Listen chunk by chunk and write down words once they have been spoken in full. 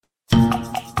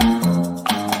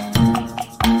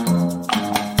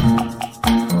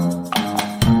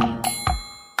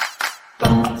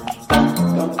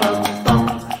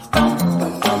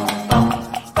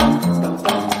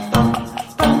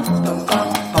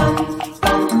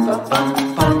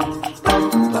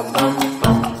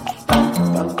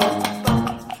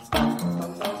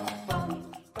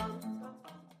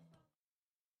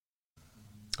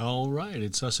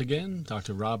It's us again,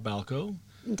 Dr. Rob Balco.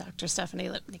 And Dr. Stephanie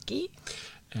Lipnicki.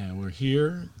 And we're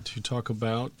here to talk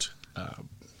about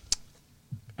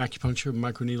acupuncture,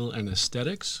 microneedle, and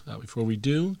aesthetics. Before we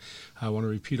do, I want to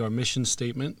repeat our mission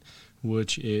statement,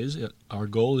 which is our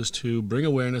goal is to bring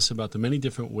awareness about the many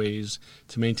different ways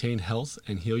to maintain health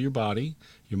and heal your body,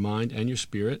 your mind, and your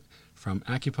spirit, from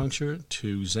acupuncture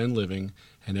to Zen living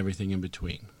and everything in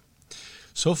between.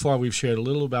 So far, we've shared a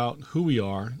little about who we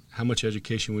are, how much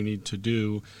education we need to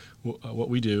do what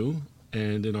we do,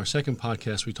 and in our second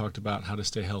podcast, we talked about how to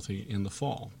stay healthy in the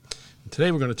fall. And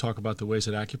today, we're going to talk about the ways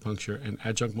that acupuncture and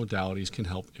adjunct modalities can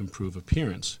help improve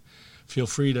appearance. Feel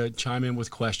free to chime in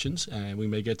with questions, and we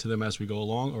may get to them as we go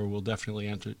along, or we'll definitely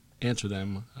answer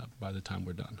them by the time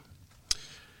we're done.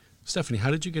 Stephanie,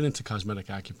 how did you get into cosmetic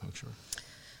acupuncture?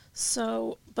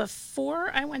 So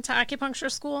before I went to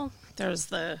acupuncture school, there's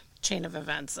the chain of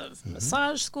events of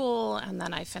massage school, and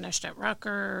then I finished at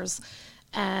Rutgers.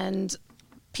 And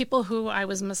people who I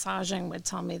was massaging would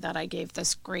tell me that I gave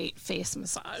this great face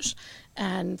massage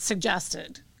and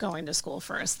suggested going to school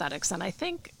for aesthetics. And I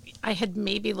think I had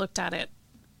maybe looked at it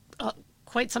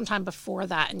quite some time before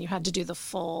that, and you had to do the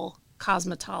full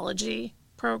cosmetology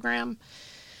program.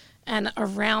 And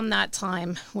around that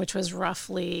time, which was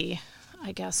roughly,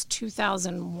 I guess,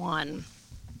 2001,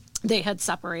 they had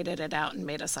separated it out and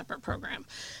made a separate program.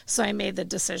 So I made the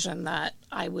decision that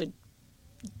I would,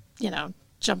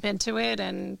 jump into it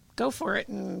and go for it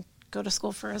and go to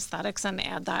school for aesthetics and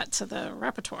add that to the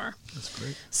repertoire. That's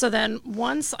great. So then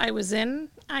once I was in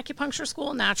acupuncture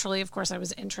school, naturally, of course, I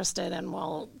was interested in,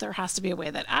 there has to be a way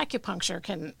that acupuncture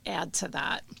can add to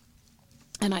that.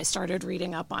 And I started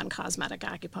reading up on cosmetic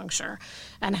acupuncture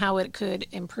and how it could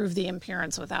improve the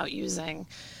appearance without using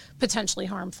potentially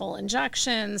harmful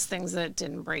injections, things that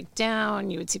didn't break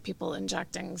down. You would see people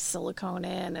injecting silicone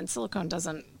in, and silicone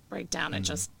doesn't break down. It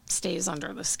just stays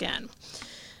under the skin.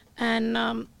 And,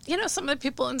 some of the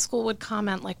people in school would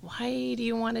comment like, why do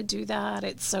you want to do that?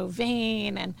 It's so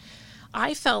vain. And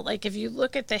I felt like if you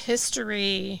look at the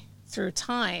history through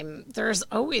time, there's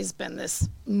always been this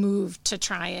move to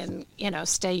try and,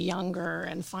 stay younger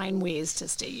and find ways to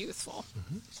stay youthful.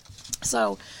 Mm-hmm.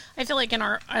 So I feel like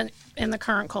in the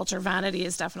current culture, vanity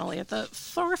is definitely at the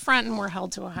forefront, and we're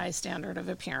held to a high standard of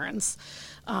appearance.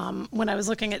 When I was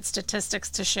looking at statistics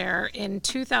to share, in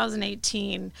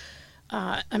 2018,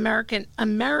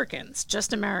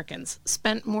 just Americans,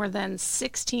 spent more than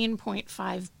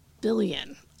 $16.5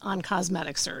 billion on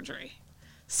cosmetic surgery.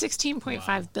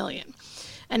 $16.5 billion.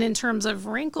 And in terms of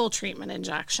wrinkle treatment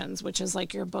injections, which is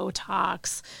like your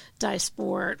Botox,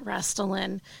 Dysport,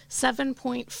 Restylane,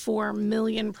 7.4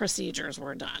 million procedures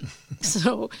were done.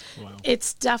 So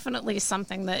It's definitely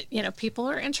something that,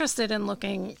 people are interested in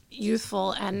looking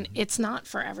youthful, and it's not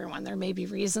for everyone. There may be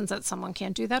reasons that someone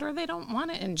can't do that, or they don't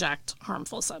want to inject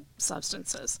harmful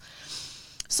substances.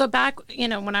 So back,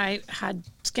 when I had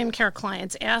skincare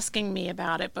clients asking me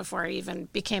about it before I even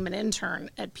became an intern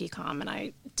at PCOM, and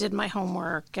I did my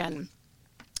homework, and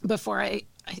I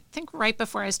think right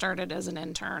before I started as an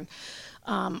intern,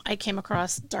 I came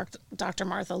across Dr.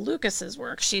 Martha Lucas's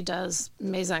work. She does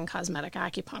Maison Cosmetic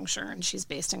Acupuncture, and she's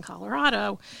based in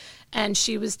Colorado, and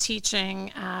she was teaching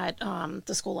at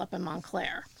the school up in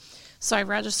Montclair. So I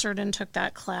registered and took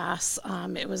that class.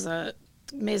 It was a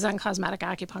Maison Cosmetic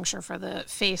Acupuncture for the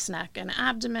face, neck, and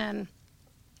abdomen.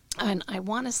 And I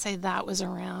want to say that was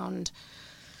around,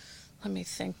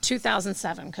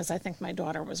 2007, because I think my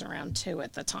daughter was around 2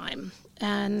 at the time.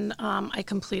 And I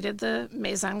completed the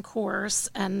Maison course,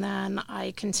 and then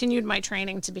I continued my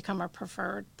training to become a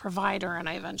preferred provider, and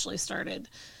I eventually started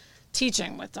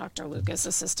teaching with Dr. Lucas,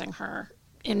 assisting her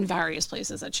in various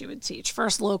places that she would teach.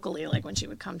 First locally, like when she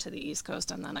would come to the East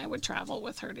Coast, and then I would travel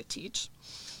with her to teach.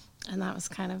 And that was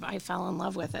I fell in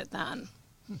love with it then.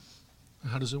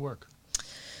 How does it work?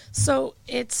 So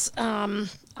it's,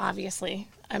 obviously,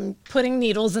 I'm putting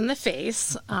needles in the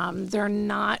face. They're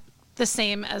not the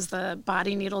same as the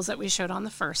body needles that we showed on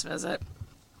the first visit.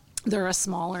 They're a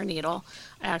smaller needle.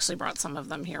 I actually brought some of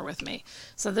them here with me.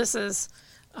 So this is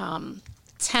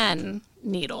 10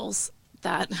 needles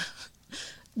that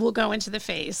will go into the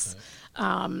face.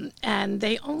 Right. And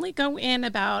they only go in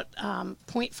about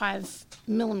 0.5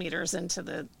 millimeters into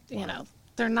the,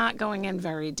 they're not going in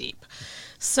very deep.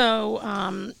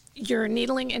 So you're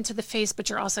needling into the face, but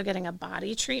you're also getting a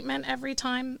body treatment every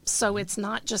time. So it's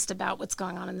not just about what's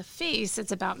going on in the face.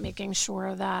 It's about making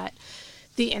sure that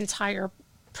the entire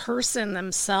person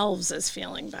themselves is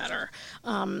feeling better.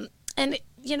 And,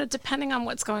 depending on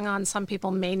what's going on, some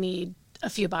people may need a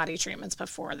few body treatments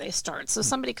before they start. So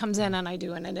somebody comes in and I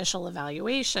do an initial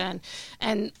evaluation,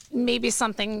 and maybe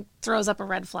something throws up a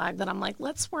red flag that I'm like,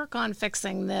 let's work on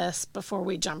fixing this before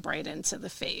we jump right into the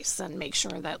face, and make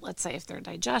sure that, let's say if their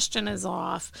digestion is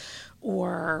off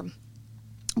or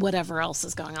whatever else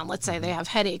is going on. Let's say they have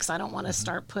headaches. I don't want to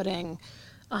start putting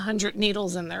 100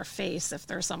 needles in their face if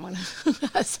there's someone who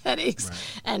has headaches,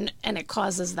 right. and it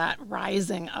causes that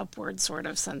rising upward sort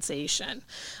of sensation.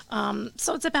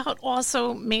 So it's about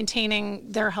also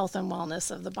maintaining their health and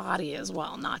wellness of the body as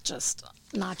well, not just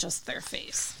their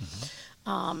face.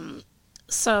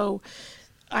 So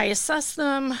I assess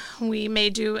them. We may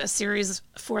do a series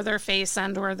for their face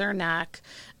and or their neck,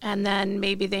 and then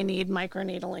maybe they need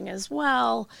microneedling as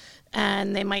well,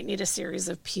 and they might need a series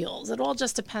of peels. It all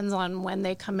just depends on when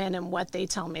they come in and what they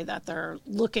tell me that they're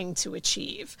looking to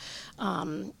achieve.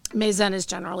 Mayzen is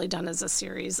generally done as a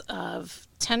series of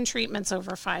 10 treatments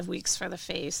over 5 weeks for the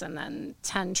face, and then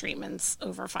 10 treatments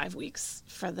over 5 weeks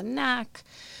for the neck.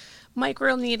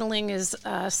 Microneedling is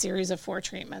a series of 4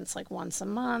 treatments, like once a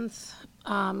month.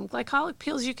 Glycolic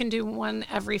peels, you can do one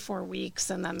every 4 weeks,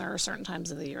 and then there are certain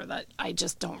times of the year that I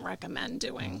just don't recommend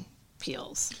doing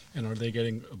peels. And are they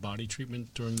getting a body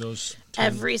treatment during those 10?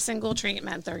 Every single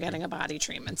treatment, they're getting a body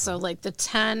treatment. So like the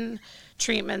 10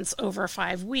 treatments over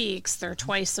 5 weeks, they're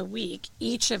twice a week.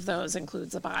 Each of those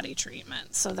includes a body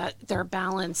treatment so that they're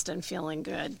balanced and feeling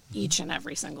good each and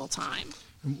every single time.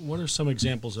 And what are some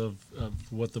examples of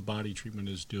what the body treatment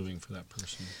is doing for that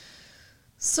person?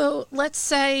 So let's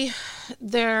say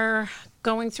they're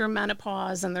going through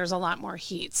menopause and there's a lot more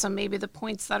heat. So maybe the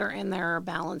points that are in there are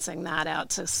balancing that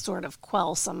out to sort of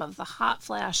quell some of the hot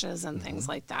flashes and things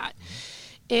like that.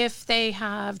 If they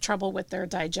have trouble with their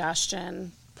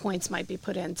digestion, points might be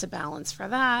put in to balance for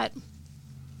that.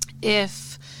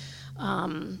 If,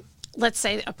 let's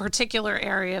say a particular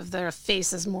area of their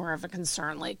face is more of a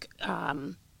concern, like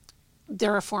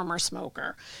they're a former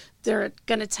smoker, they're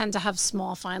going to tend to have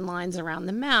small fine lines around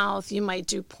the mouth. You might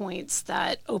do points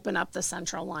that open up the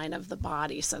central line of the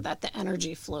body so that the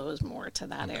energy flows more to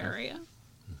that area.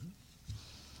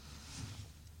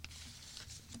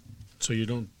 So you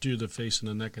don't do the face and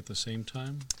the neck at the same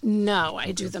time? No,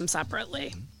 I do them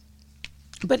separately.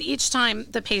 But each time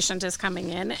the patient is coming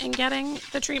in and getting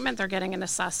the treatment, they're getting an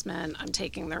assessment. I'm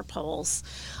taking their pulse.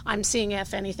 I'm seeing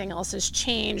if anything else has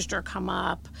changed or come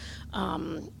up.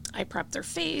 I prep their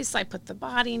face. I put the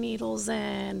body needles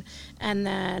in. And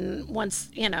then once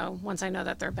I know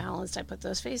that they're balanced, I put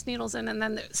those face needles in. And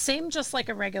then same just like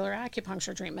a regular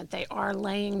acupuncture treatment, they are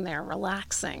laying there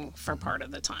relaxing for part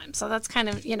of the time. So that's kind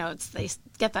of, they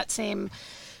get that same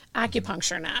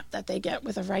acupuncture nap that they get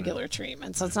with a regular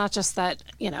treatment. So it's not just that,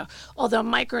 although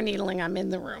microneedling, I'm in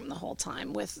the room the whole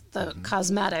time. With the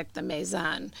cosmetic, the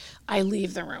Mayzen, I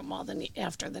leave the room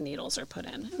after the needles are put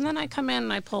in. And then I come in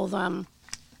and I pull them,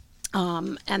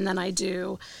 and then I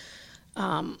do,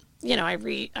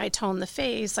 I tone the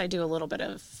face. I do a little bit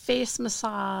of face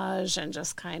massage and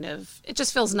just kind of, it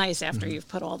just feels nice after you've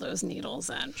put all those needles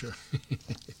in. Sure.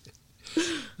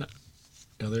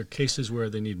 Are there cases where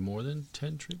they need more than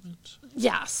 10 treatments?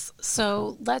 Yes.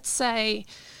 So let's say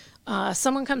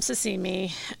someone comes to see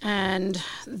me and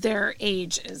their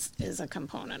age is a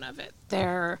component of it.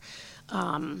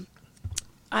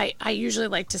 I usually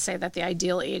like to say that the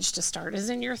ideal age to start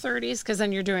is in your 30s, because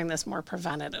then you're doing this more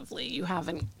preventatively. You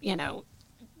haven't,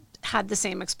 had the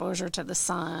same exposure to the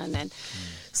sun. And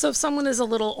so if someone is a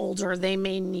little older, they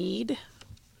may need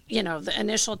the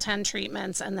initial 10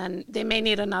 treatments, and then they may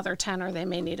need another 10 or they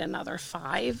may need another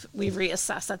 5. We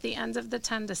reassess at the end of the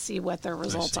 10 to see what their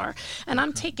results are. And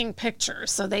I'm taking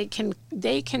pictures so they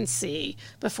can see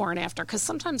before and after, because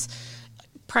sometimes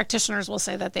practitioners will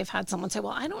say that they've had someone say,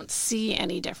 well, I don't see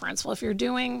any difference. Well, if you're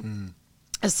doing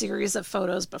a series of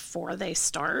photos before they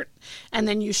start, and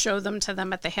then you show them to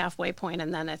them at the halfway point,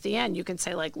 and then at the end you can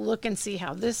say, like, look and see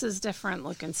how this is different,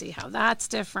 look and see how that's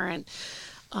different.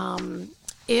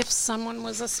 If someone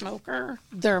was a smoker,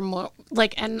 they're more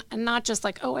like, and not just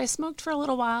like, oh, I smoked for a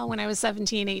little while when I was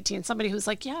 17, 18. Somebody who's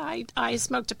like, yeah, I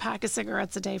smoked a pack of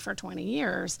cigarettes a day for 20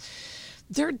 years.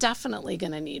 They're definitely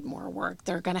going to need more work.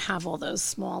 They're going to have all those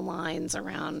small lines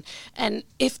around. And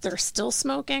if they're still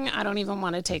smoking, I don't even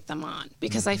want to take them on,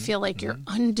 because I feel like you're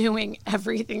undoing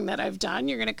everything that I've done.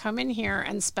 You're going to come in here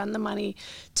and spend the money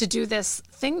to do this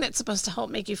thing that's supposed to help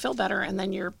make you feel better, and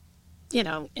then you're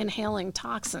inhaling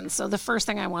toxins. So the first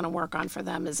thing I want to work on for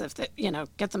them is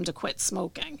get them to quit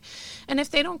smoking. And if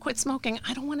they don't quit smoking,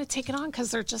 I don't want to take it on, because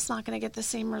they're just not going to get the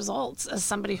same results as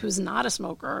somebody who's not a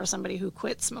smoker or somebody who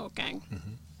quit smoking.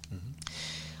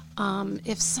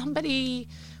 If somebody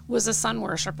was a sun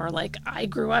worshiper. Like, I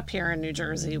grew up here in New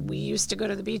Jersey. We used to go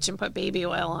to the beach and put baby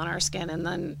oil on our skin and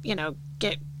then,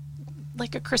 get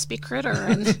like a crispy critter.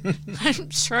 And I'm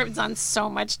sure I've done so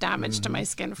much damage to my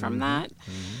skin from that.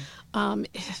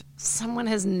 If someone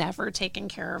has never taken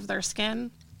care of their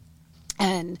skin,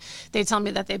 and they tell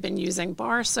me that they've been using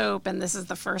bar soap and this is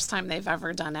the first time they've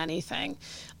ever done anything,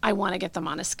 I want to get them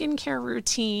on a skincare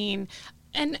routine.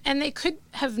 And they could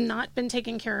have not been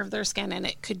taking care of their skin and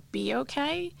it could be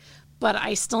okay, but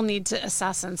I still need to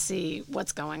assess and see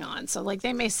what's going on. So like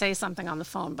they may say something on the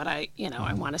phone, but I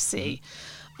want to see.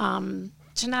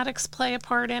 Genetics play a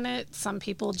part in it. Some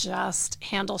people just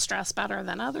handle stress better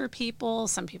than other people.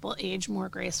 Some people age more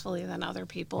gracefully than other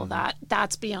people.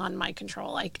 That's beyond my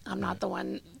control. I'm not the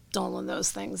one doling those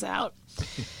things out.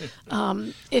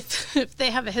 If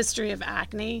they have a history of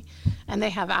acne and they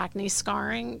have acne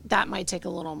scarring, that might take a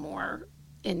little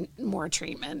more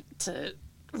treatment to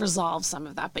resolve some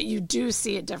of that. But you do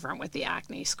see it different with the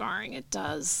acne scarring. It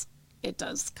does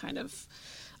kind of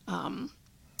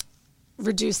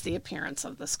reduce the appearance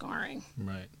of the scarring.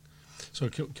 Right. So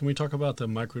can we talk about the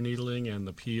microneedling and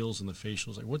the peels and the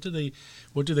facials? Like what do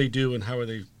they do and how are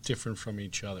they different from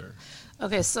each other?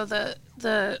 Okay, so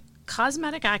the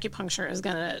cosmetic acupuncture is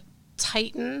going to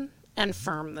tighten and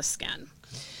firm the skin.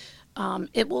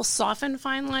 It will soften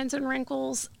fine lines and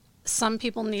wrinkles. Some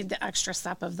people need the extra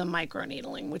step of the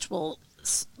microneedling, which will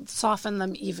soften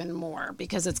them even more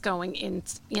because it's going in,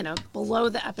 below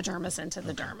the epidermis into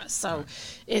the dermis. So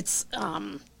it's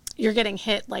you're getting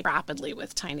hit like rapidly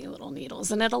with tiny little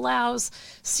needles, and it allows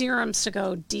serums to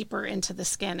go deeper into the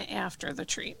skin after the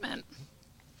treatment.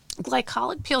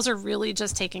 Glycolic peels are really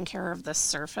just taking care of the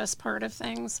surface part of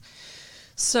things.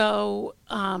 So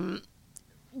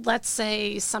let's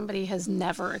say somebody has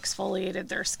never exfoliated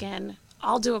their skin.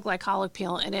 I'll do a glycolic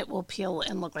peel and it will peel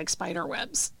and look like spider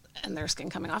webs and their skin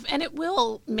coming off. And it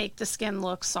will make the skin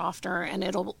look softer and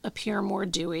it'll appear more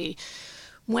dewy.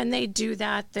 When they do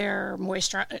that, their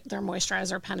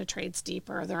moisturizer penetrates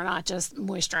deeper. They're not just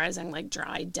moisturizing like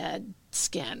dry, dead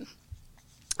skin.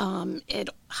 It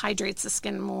hydrates the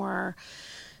skin more.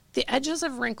 The edges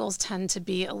of wrinkles tend to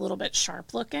be a little bit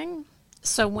sharp looking.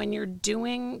 So when you're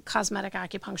doing cosmetic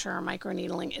acupuncture or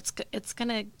microneedling, it's going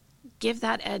to give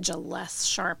that edge a less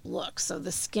sharp look. So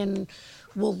the skin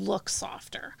will look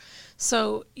softer.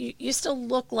 So you still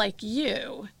look like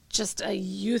you, just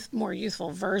a more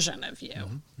youthful version of you.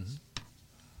 Mm-hmm.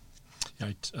 Mm-hmm.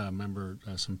 I remember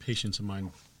some patients of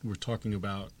mine were talking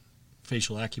about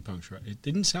facial acupuncture. It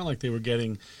didn't sound like they were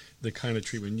getting the kind of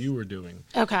treatment you were doing.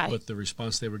 Okay. But the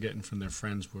response they were getting from their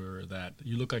friends were that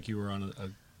you look like you were on a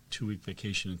 2-week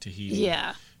vacation in Tahiti.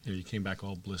 Yeah. You came back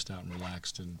all blissed out and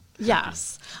relaxed and happy.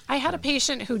 Yes. I had a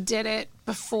patient who did it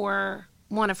before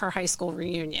one of her high school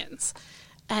reunions.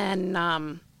 And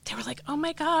they were like, "Oh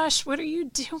my gosh, what are you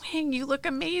doing? You look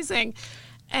amazing."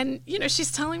 And,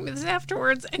 she's telling me this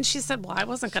afterwards, and she said, "Well, I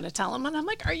wasn't going to tell him." And I'm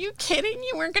like, "Are you kidding?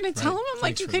 You weren't going to tell him?" I'm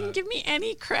like, "You couldn't give me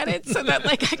any credit so that,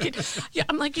 I could." Yeah,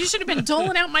 I'm like, "You should have been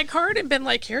doling out my card and been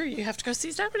like, here, you have to go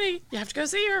see Stephanie. You have to go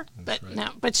see her." But no,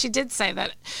 but she did say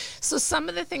that. So some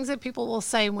of the things that people will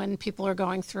say when people are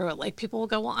going through it, like people will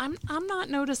go, "Well, I'm not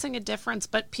noticing a difference,"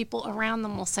 but people around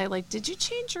them will say, like, "Did you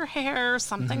change your hair?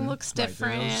 Something looks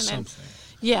different." And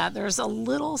yeah, there's a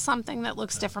little something that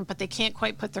looks different, but they can't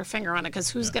quite put their finger on it because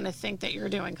who's going to think that you're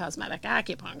doing cosmetic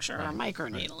acupuncture or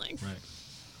microneedling?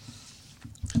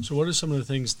 Right. So what are some of the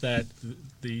things that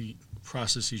the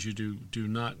processes you do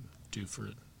not do for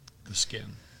the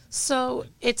skin? So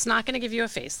it's not going to give you a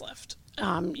facelift.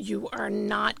 You are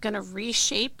not going to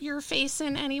reshape your face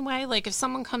in any way. Like if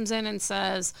someone comes in and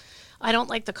says, "I don't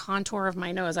like the contour of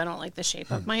my nose. I don't like the shape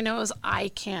of my nose," I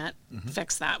can't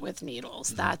fix that with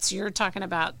needles. You're talking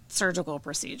about surgical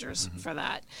procedures for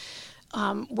that.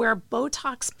 Where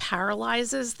Botox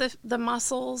paralyzes the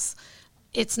muscles,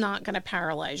 it's not going to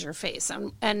paralyze your face.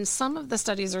 And some of the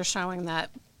studies are showing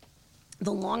that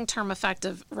the long-term effect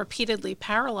of repeatedly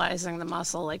paralyzing the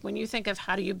muscle, like when you think of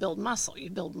how do you build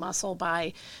muscle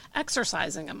by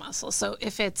exercising a muscle. So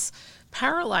if it's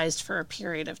paralyzed for a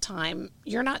period of time,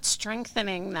 you're not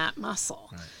strengthening that muscle.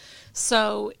 Right.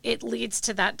 So it leads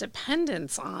to that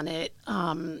dependence on it.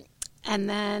 And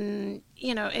then,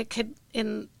 it could,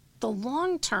 in the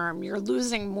long term, you're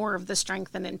losing more of the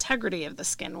strength and integrity of the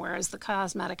skin, whereas the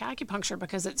cosmetic acupuncture,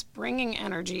 because it's bringing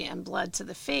energy and blood to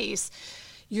the face,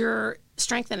 you're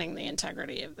strengthening the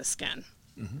integrity of the skin.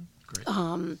 Mm-hmm.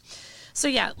 Great. So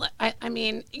yeah, I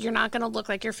mean, you're not going to look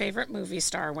like your favorite movie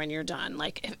star when you're done.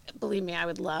 Like, believe me, I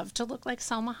would love to look like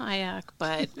Selma Hayek,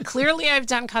 but clearly I've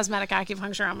done cosmetic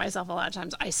acupuncture on myself a lot of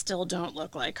times. I still don't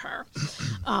look like her.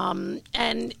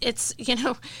 And it's,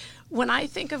 when I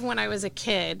think of when I was a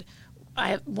kid,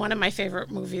 one of my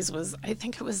favorite movies was, I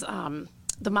think it was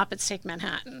The Muppets Take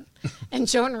Manhattan. And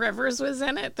Joan Rivers was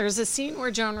in it. There's a scene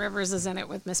where Joan Rivers is in it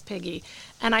with Miss Piggy.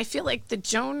 And I feel like the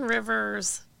Joan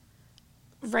Rivers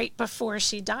right before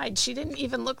she died, she didn't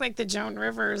even look like the Joan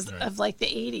Rivers of like the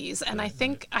 80s. And I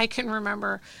think I can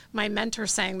remember my mentor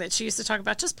saying that she used to talk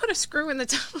about, just put a screw in the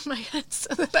top of my head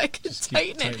so that I could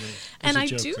tighten it. And I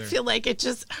do feel like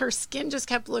her skin just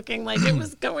kept looking like it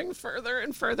was going further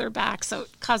and further back. So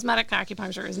cosmetic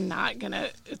acupuncture is not going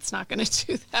to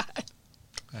do that.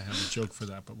 I have a joke for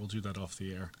that, but we'll do that off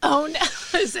the air. Oh,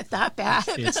 no. Is it that bad?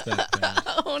 It's that bad.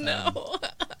 Oh, no.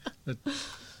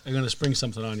 I'm going to spring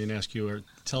something on you and ask you,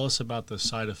 tell us about the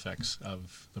side effects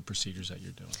of the procedures that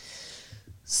you're doing.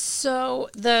 So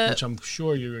which I'm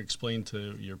sure you explain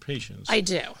to your patients. I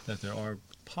do. That there are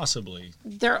possibly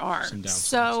there are some downsides.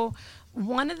 So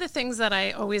one of the things that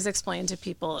I always explain to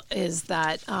people is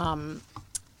that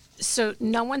so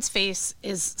no one's face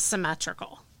is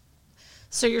symmetrical.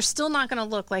 So you're still not going to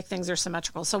look like things are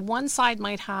symmetrical. So one side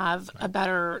might have a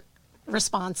better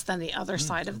response than the other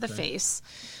side of the face.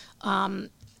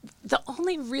 The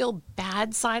only real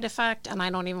bad side effect, and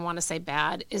I don't even want to say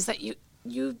bad, is that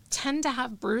you tend to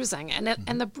have bruising. And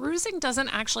and the bruising doesn't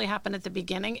actually happen at the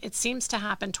beginning. It seems to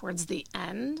happen towards the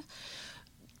end,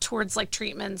 towards like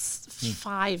treatments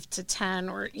 5 to 10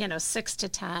 or 6 to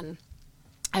 10.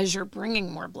 As you're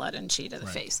bringing more blood and chi to the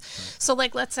face. Right. So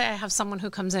like, let's say I have someone who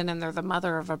comes in and they're the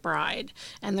mother of a bride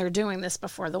and they're doing this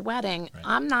before the wedding. Right.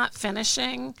 I'm not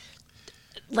finishing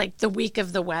like the week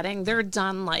of the wedding. They're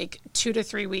done like 2 to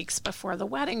 3 weeks before the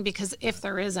wedding, because if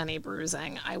there is any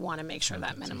bruising, I want to make sure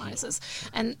that minimizes.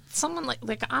 And someone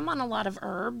like I'm on a lot of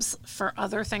herbs for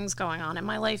other things going on in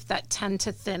my life that tend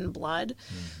to thin blood.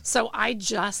 So I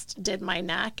just did my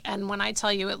neck, and when I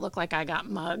tell you it looked like I got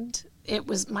mugged,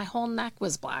 my whole neck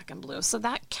was black and blue. So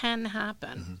that can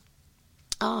happen.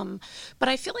 But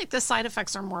I feel like the side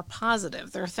effects are more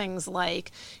positive. They're things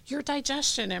like your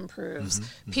digestion improves.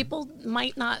 People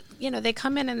might not, they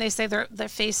come in and they say their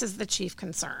face is the chief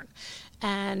concern.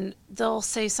 And they'll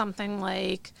say something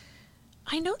like,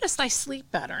 I noticed I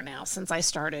sleep better now since I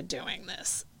started doing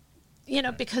this.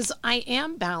 Because I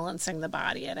am balancing the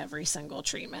body at every single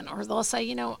treatment. Or they'll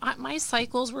say, my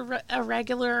cycles were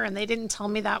irregular and they didn't tell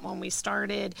me that when we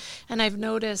started. And I've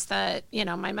noticed that,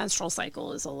 my menstrual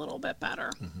cycle is a little bit better.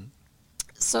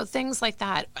 So things like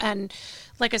that. And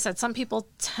like I said, some people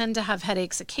tend to have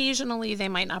headaches occasionally. They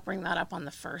might not bring that up on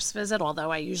the first visit,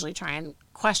 although I usually try and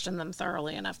question them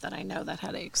thoroughly enough that I know that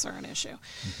headaches are an issue.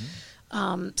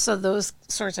 So those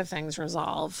sorts of things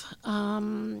resolve.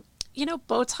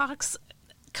 Botox,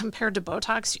 compared to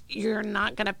Botox,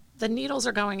 the needles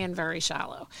are going in very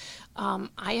shallow.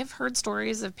 I have heard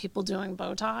stories of people doing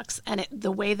Botox and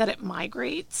the way that it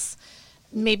migrates,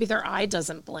 maybe their eye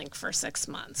doesn't blink for 6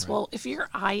 months. Right. Well, if your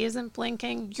eye isn't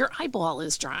blinking, your eyeball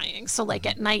is drying. So like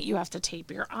at night you have to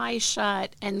tape your eye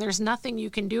shut, and there's nothing you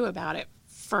can do about it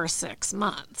for 6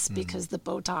 months because the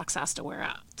Botox has to wear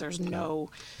out. There's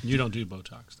no... You don't do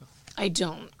Botox, though. I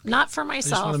don't. Not for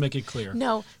myself. I just want to make it clear.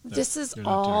 No, this is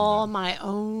all my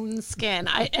own skin.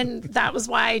 And that was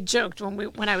why I joked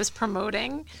when I was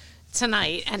promoting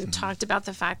tonight and talked about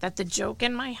the fact that the joke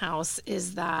in my house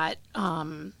is that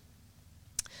I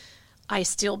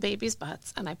steal babies'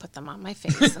 butts and I put them on my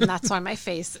face, and that's why my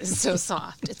face is so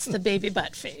soft. It's the baby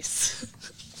butt face.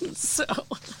 So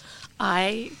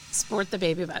I sport the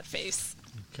baby butt face.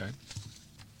 Okay.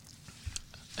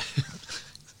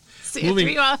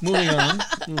 Moving on.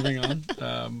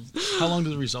 How long do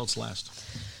the results last?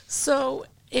 So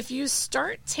if you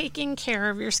start taking care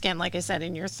of your skin, like I said,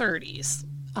 in your 30s,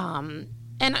 and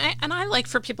I like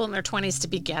for people in their 20s to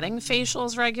be getting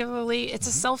facials regularly. It's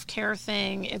a self-care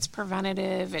thing. It's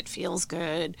preventative. It feels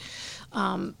good.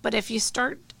 But if you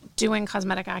start doing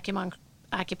cosmetic acupuncture,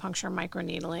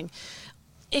 microneedling,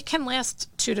 it can last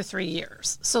 2 to 3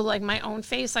 years. So like my own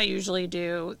face, I usually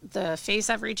do the face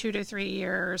every 2 to 3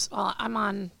 years. Well,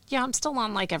 I'm still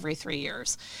on like every 3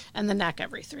 years, and the neck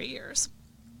every 3 years.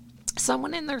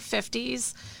 Someone in their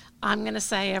 50s, I'm going to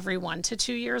say every 1 to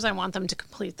 2 years, I want them to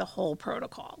complete the whole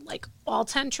protocol, like all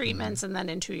 10 treatments, and then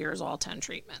in 2 years, all 10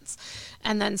 treatments.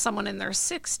 And then someone in their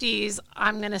 60s,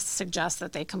 I'm going to suggest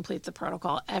that they complete the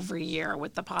protocol every year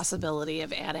with the possibility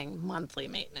of adding monthly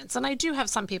maintenance. And I do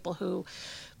have some people who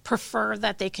prefer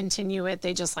that they continue it.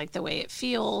 They just like the way it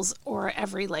feels. Or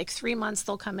every like 3 months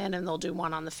they'll come in and they'll do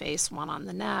one on the face, one on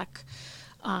the neck.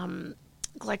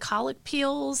 Glycolic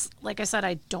peels, like I said,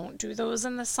 I don't do those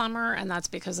in the summer, and that's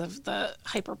because of the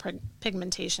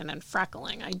hyperpigmentation and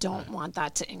freckling. I don't want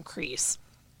that to increase.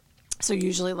 So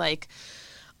usually like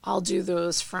I'll do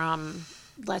those from,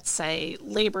 let's say,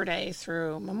 Labor Day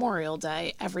through Memorial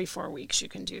Day. Every 4 weeks you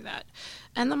can do that.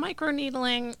 And the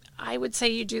microneedling, I would say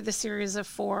you do the series of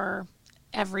 4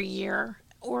 every year.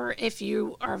 Or if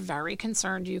you are very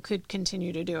concerned, you could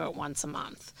continue to do it once a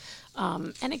month.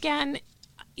 And again,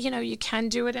 you can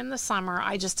do it in the summer.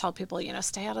 I just tell people,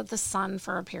 stay out of the sun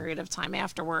for a period of time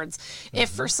afterwards. If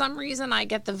for some reason I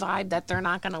get the vibe that they're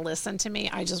not going to listen to me,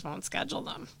 I just won't schedule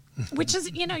them. Which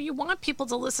is, you want people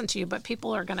to listen to you, but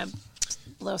people are going to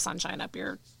blow sunshine up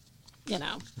your,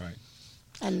 Right.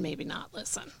 and maybe not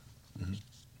listen. Mm-hmm.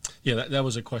 Yeah, that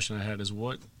was a question I had, is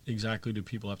what exactly do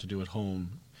people have to do at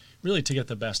home really to get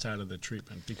the best out of the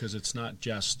treatment? Because it's not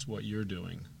just what you're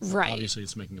doing. Right. Obviously,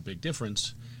 it's making a big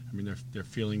difference. I mean, they're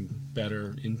feeling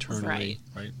better internally,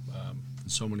 right? On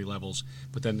so many levels.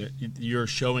 But then you're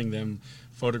showing them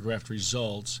photographed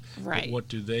results. Right. But what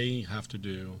do they have to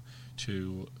do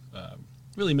to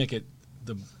really make it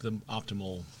the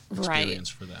optimal experience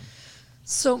for them?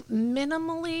 So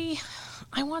minimally,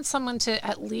 I want someone to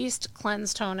at least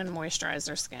cleanse, tone, and moisturize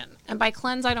their skin. And by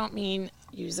cleanse, I don't mean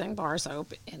using bar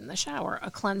soap in the shower.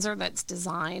 A cleanser that's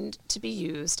designed to be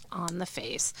used on the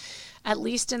face, at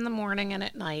least in the morning and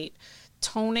at night,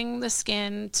 toning the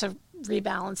skin to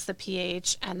rebalance the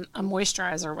pH, and a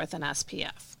moisturizer with an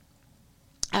SPF.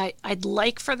 I'd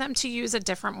like for them to use a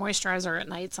different moisturizer at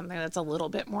night, something that's a little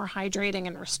bit more hydrating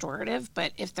and restorative,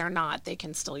 but if they're not, they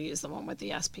can still use the one with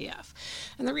the SPF.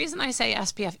 And the reason I say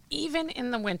SPF, even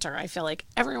in the winter, I feel like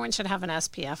everyone should have an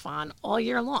SPF on all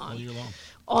year long. All year long.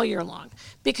 All year long.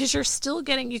 Because you're still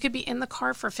getting, you could be in the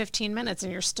car for 15 minutes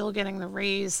and you're still getting the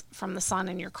rays from the sun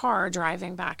in your car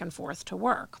driving back and forth to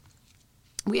work.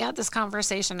 We had this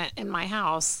conversation in my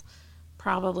house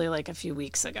probably like a few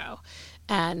weeks ago.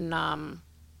 And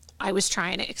I was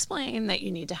trying to explain that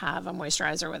you need to have a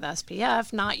moisturizer with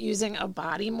SPF, not using a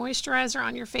body moisturizer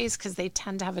on your face because they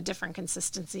tend to have a different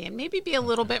consistency and maybe be a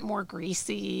little bit more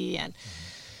greasy.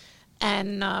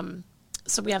 And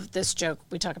so we have this joke,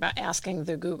 we talk about asking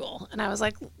the Google. And I was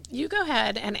like, you go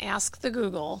ahead and ask the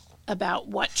Google about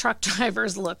what truck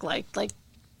drivers look like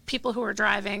people who are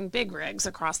driving big rigs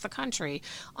across the country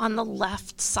on the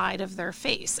left side of their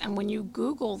face. And when you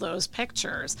Google those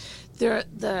pictures,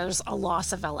 there's a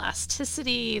loss of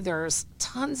elasticity. There's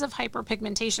tons of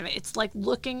hyperpigmentation. It's like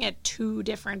looking at 2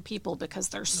 different people because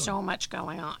there's so much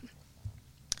going on.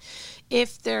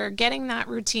 If they're getting that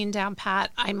routine down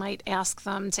pat, I might ask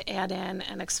them to add in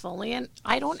an exfoliant.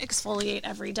 I don't exfoliate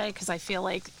every day because I feel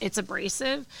like it's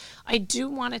abrasive. I do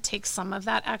want to take some of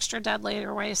that extra dead layer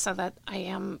away so that I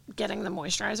am getting the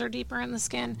moisturizer deeper in the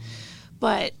skin.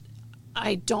 But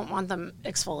I don't want them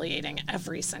exfoliating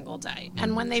every single day.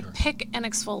 And when they pick an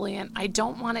exfoliant, I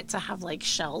don't want it to have like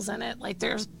shells in it. Like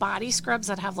there's body scrubs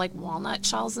that have like walnut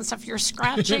shells and stuff. You're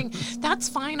scratching. That's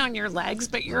fine on your legs,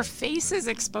 but your face is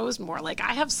exposed more. Like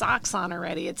I have socks on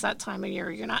already. It's that time of year.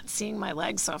 You're not seeing my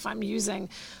legs. So if I'm using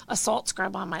a salt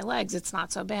scrub on my legs, it's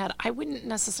not so bad. I wouldn't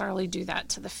necessarily do that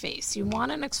to the face. You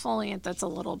want an exfoliant that's a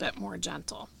little bit more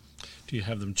gentle. Do you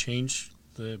have them change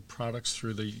the products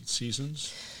through the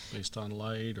seasons based on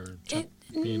light or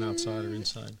being outside or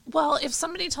inside? Well, if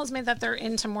somebody tells me that they're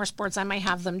into more sports, I might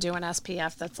have them do an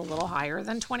SPF that's a little higher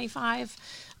than 25.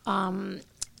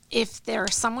 If they're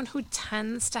someone who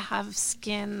tends to have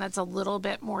skin that's a little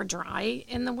bit more dry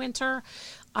in the winter,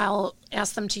 I'll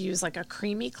ask them to use like a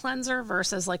creamy cleanser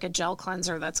versus like a gel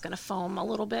cleanser that's going to foam a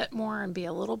little bit more and be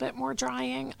a little bit more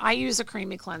drying. I use a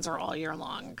creamy cleanser all year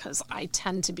long because I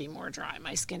tend to be more dry.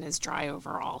 My skin is dry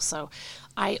overall. So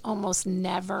I almost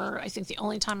never, I think the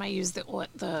only time I use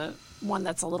the one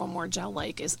that's a little more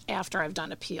gel-like is after I've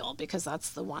done a peel, because that's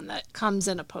the one that comes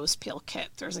in a post-peel kit.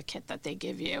 There's a kit that they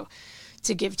give you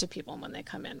to give to people when they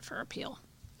come in for a peel.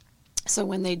 So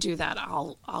when they do that,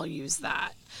 I'll use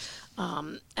that.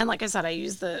 And like I said, I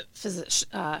use the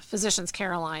Physicians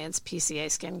Care Alliance PCA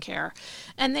skincare,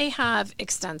 and they have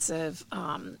extensive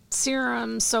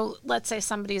serums. So let's say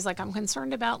somebody's like, I'm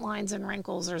concerned about lines and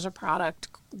wrinkles. There's a product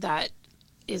that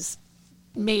is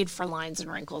made for lines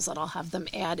and wrinkles that I'll have them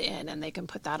add in, and they can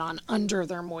put that on under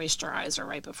their moisturizer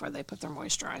right before they put their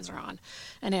moisturizer on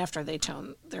and after they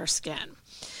tone their skin.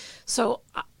 So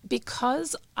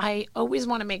because I always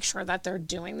want to make sure that they're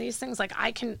doing these things, like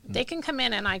they can come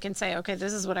in and I can say, okay,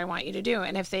 this is what I want you to do.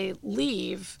 And if they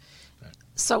leave,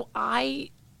 so I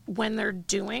when they're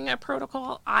doing a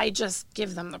protocol, I just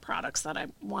give them the products that I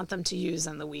want them to use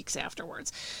in the weeks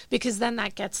afterwards, because then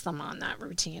that gets them on that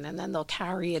routine, and then they'll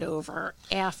carry it over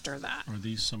after that. Are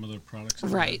these some of the products?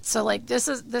 Right. So like this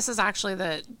is actually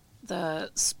the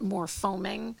more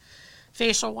foaming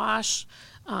facial wash.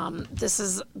 This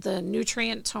is the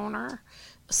nutrient toner.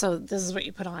 So this is what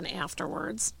you put on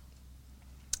afterwards.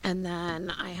 And then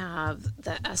I have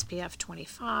the SPF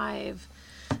 25.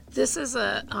 This is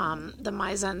the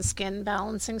Myzen Skin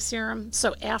Balancing Serum.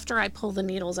 So after I pull the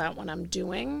needles out when I'm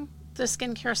doing the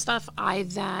skincare stuff, I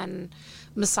then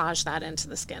massage that into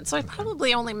the skin. So I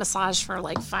probably only massage for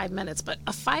like 5 minutes, but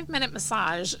a 5-minute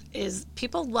massage is,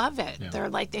 people love it. Yeah. They're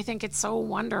like, they think it's so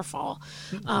wonderful.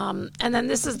 And then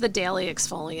this is the daily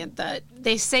exfoliant that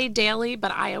they say daily,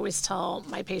 but I always tell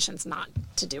my patients not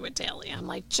to do it daily. I'm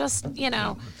like, just,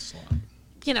 That's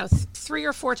a lot. 3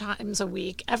 or 4 times a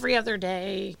week, every other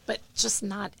day, but just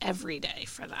not every day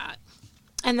for that.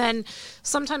 And then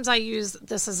sometimes I use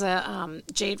this as a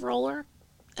jade roller.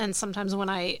 And sometimes when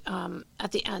I,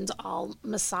 at the end, I'll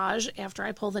massage after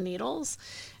I pull the needles.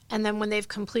 And then when they've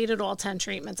completed all 10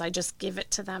 treatments, I just give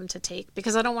it to them to take,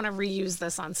 because I don't want to reuse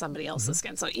this on somebody else's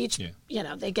skin. So each,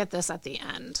 they get this at the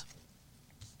end.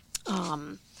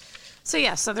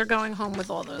 So they're going home with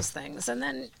all those things. And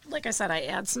then, like I said, I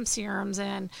add some serums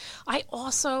in. I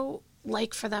also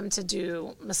like for them to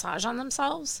do massage on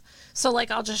themselves. So like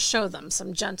I'll just show them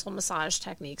some gentle massage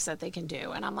techniques that they can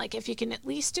do. And I'm like, if you can at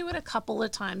least do it a couple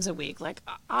of times a week, like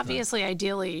obviously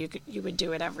ideally you would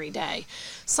do it every day.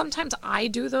 Sometimes I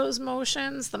do those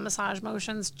motions, the massage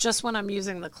motions, just when I'm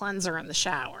using the cleanser in the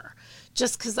shower.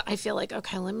 Just because I feel like,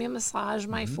 okay, let me massage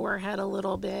my forehead a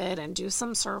little bit and do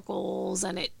some circles,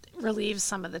 and it relieves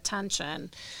some of the tension.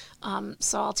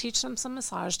 So I'll teach them some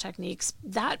massage techniques.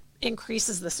 That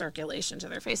increases the circulation to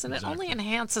their face, and it only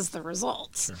enhances the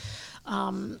results.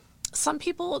 Sure. Some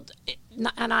people,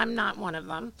 and I'm not one of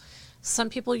them, some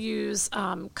people use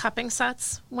cupping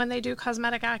sets when they do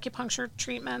cosmetic acupuncture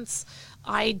treatments.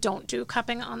 I don't do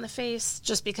cupping on the face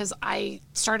just because I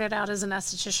started out as an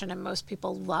esthetician, and most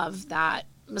people love that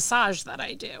massage that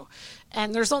I do.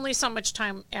 And there's only so much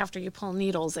time after you pull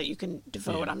needles that you can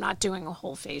devote. I'm not doing a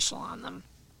whole facial on them.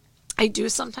 I do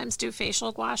sometimes do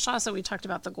facial gua sha. So we talked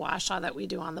about the gua sha that we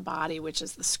do on the body, which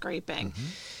is the scraping.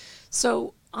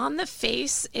 So on the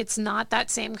face, it's not that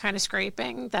same kind of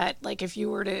scraping that, like, if you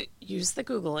were to use the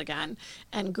Google again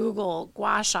and Google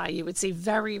gua sha, you would see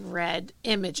very red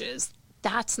images.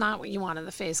 That's not what you want in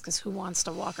the face, because who wants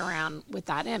to walk around with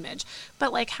that image?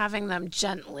 But like having them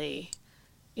gently,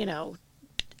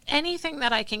 anything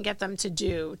that I can get them to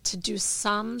do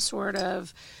some sort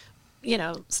of,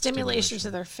 stimulation to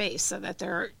their face so that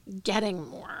they're getting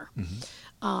more.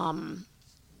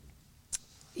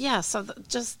 So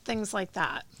just things like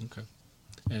that. Okay.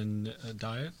 And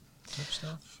diet type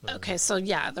stuff? Okay, so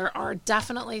there are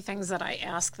definitely things that I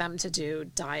ask them to do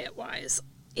diet-wise.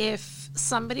 If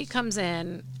somebody comes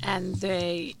in and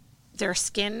their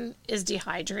skin is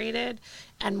dehydrated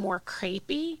and more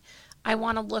crepey, I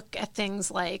want to look at things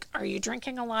like, are you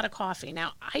drinking a lot of coffee?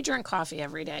 Now, I drink coffee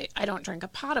every day. I don't drink a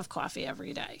pot of coffee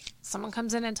every day. Someone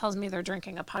comes in and tells me they're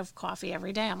drinking a pot of coffee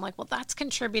every day. I'm like, well, that's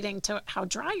contributing to how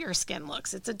dry your skin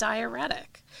looks. It's a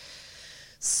diuretic.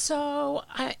 So,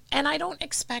 I don't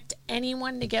expect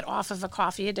anyone to get off of a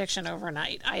coffee addiction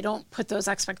overnight. I don't put those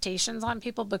expectations on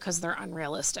people because they're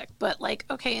unrealistic. But like,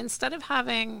 okay, instead of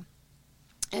having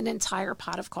an entire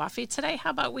pot of coffee today, how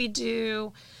about we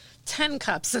do 10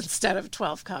 cups instead of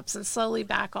 12 cups and slowly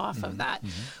back off of that?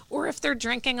 Or if they're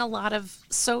drinking a lot of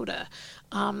soda,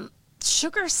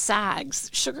 sugar sags.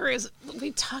 Sugar is,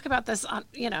 we talk about this on,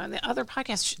 in the other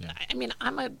podcasts. I mean,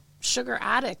 I'm a sugar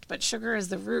addict, but sugar is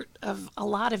the root of a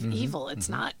lot of evil. It's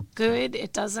not good.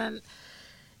 It doesn't,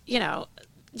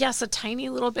 yes, a tiny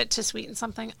little bit to sweeten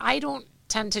something. I don't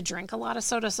tend to drink a lot of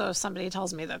soda, so if somebody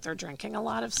tells me that they're drinking a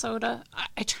lot of soda,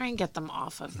 I try and get them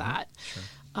off of that. Sure.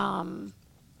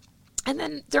 And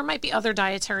then there might be other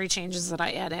dietary changes that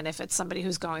I add in if it's somebody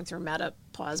who's going through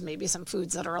menopause, maybe some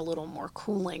foods that are a little more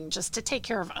cooling, just to take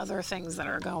care of other things that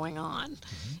are going on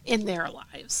in their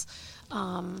lives.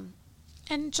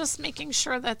 And just making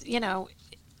sure that,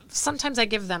 sometimes I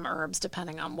give them herbs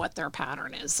depending on what their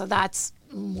pattern is. So that's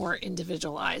more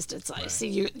individualized. It's like,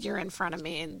 see, you're in front of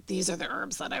me and these are the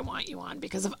herbs that I want you on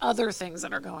because of other things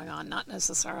that are going on, not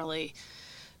necessarily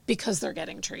because they're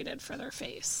getting treated for their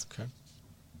face. Okay.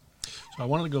 So I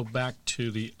wanted to go back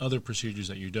to the other procedures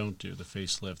that you don't do, the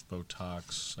facelift,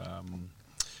 Botox,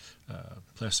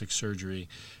 plastic surgery.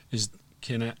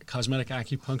 Can cosmetic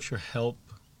acupuncture help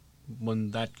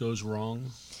when that goes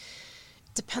wrong?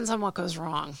 depends on what goes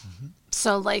wrong.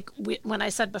 So like when I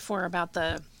said before about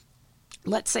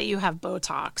let's say you have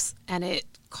Botox and it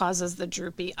causes the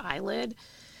droopy eyelid.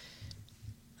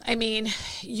 I mean,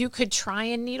 you could try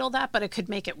and needle that, but it could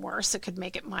make it worse. It could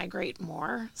make it migrate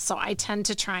more. So I tend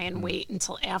to try and wait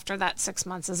until after that 6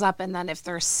 months is up. And then if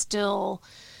there's still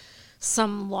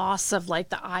some loss of like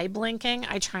the eye blinking,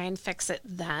 I try and fix it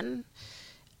then.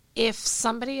 If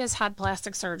somebody has had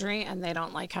plastic surgery and they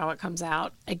don't like how it comes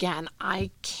out, again, I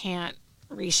can't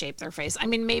reshape their face. I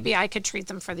mean, maybe I could treat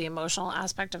them for the emotional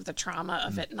aspect of the trauma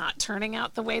of it not turning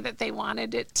out the way that they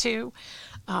wanted it to.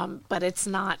 But it's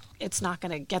not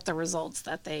going to get the results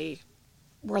that they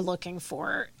were looking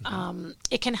for.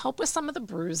 It can help with some of the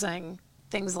bruising,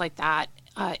 things like that.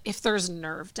 If there's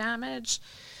nerve damage,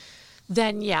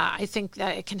 then yeah, I think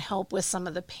that it can help with some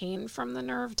of the pain from the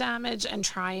nerve damage and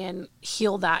try and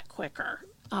heal that quicker.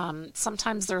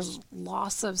 Sometimes there's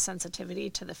loss of sensitivity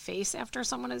to the face after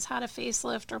someone has had a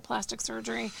facelift or plastic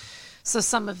surgery. So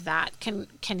some of that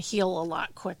can heal a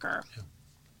lot quicker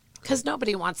because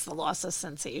nobody wants the loss of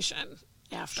sensation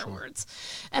afterwards.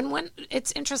 Sure. And when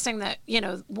it's interesting that,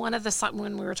 one of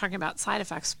when we were talking about side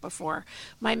effects before,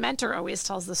 my mentor always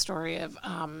tells the story of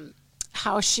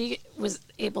how she was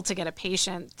able to get a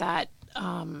patient that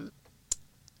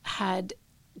had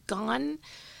gone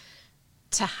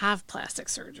to have plastic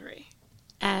surgery.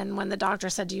 And when the doctor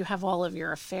said, "Do you have all of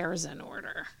your affairs in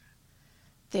order?"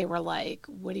 They were like,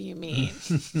 "What do you mean?"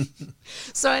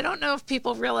 So I don't know if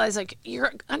people realize, like,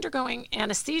 you're undergoing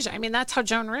anesthesia. I mean, that's how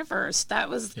Joan Rivers, that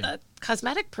was a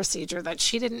cosmetic procedure that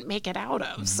she didn't make it out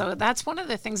of. So that's one of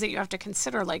the things that you have to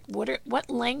consider, like, what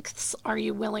lengths are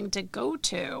you willing to go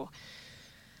to?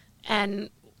 And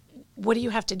what do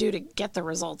you have to do to get the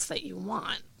results that you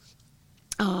want?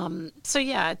 So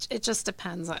yeah, it just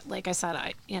depends. Like I said,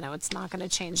 it's not going to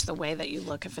change the way that you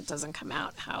look if it doesn't come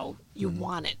out how you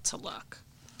want it to look.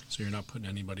 So you're not putting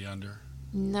anybody under?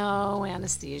 No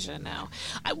anesthesia, no.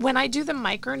 When I do the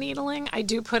microneedling, I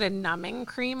do put a numbing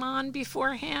cream on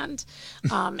beforehand.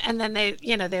 And then they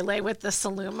lay with the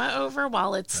Soluma over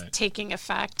while it's taking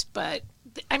effect. But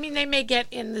I mean, they may get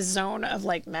in the zone of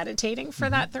like meditating for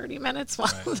that 30 minutes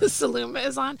while the Soluma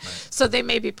is on. Right. So they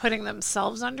may be putting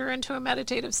themselves into a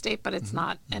meditative state, but it's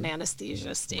not an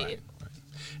anesthesia state. Right.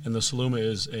 And the Soluma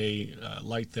is a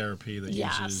light therapy that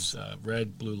uses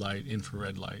red, blue light,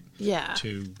 infrared light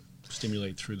to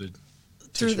stimulate through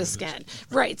the skin.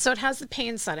 Right. So it has the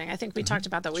pain setting. I think we talked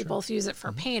about that. We both use it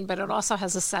for pain, but it also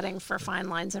has a setting for fine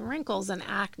lines and wrinkles and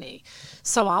acne.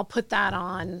 So I'll put that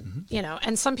on,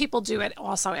 and some people do it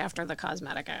also after the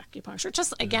cosmetic acupuncture.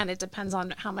 Just again, it depends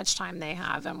on how much time they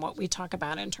have and what we talk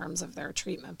about in terms of their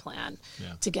treatment plan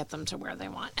to get them to where they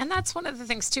want. And that's one of the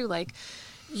things too, like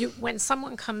when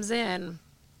someone comes in,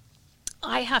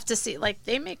 I have to see, like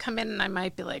they may come in and I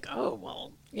might be like, oh,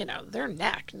 well, their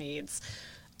neck needs...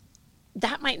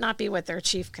 That might not be what their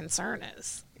chief concern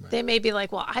is. Right. They may be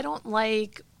like, well, I don't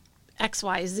like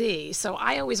XYZ. So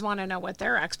I always want to know what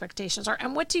their expectations are.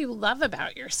 And what do you love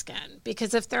about your skin?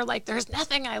 Because if they're like, there's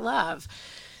nothing I love,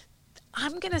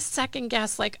 I'm going to second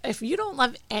guess. Like, if you don't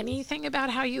love anything about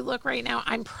how you look right now,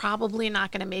 I'm probably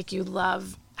not going to make you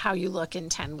love how you look in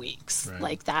 10 weeks. Right.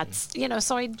 Like that's,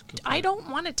 so I don't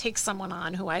want to take someone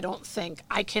on who I don't think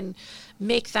I can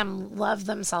make them love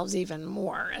themselves even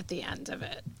more at the end of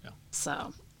it. Yeah.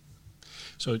 So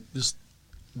this,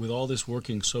 with all this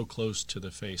working so close to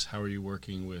the face, how are you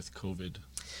working with COVID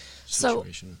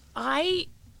situation? So I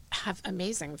have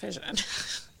amazing vision.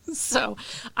 So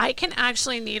I can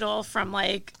actually needle from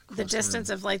like the distance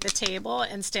of like the table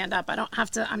and stand up.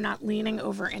 I'm not leaning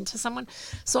over into someone.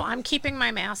 So I'm keeping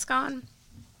my mask on.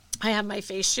 I have my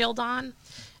face shield on,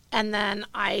 and then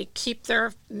I keep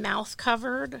their mouth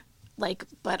covered.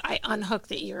 But I unhook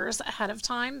the ears ahead of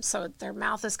time so their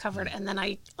mouth is covered, and then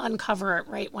I uncover it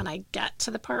right when I get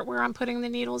to the part where I'm putting the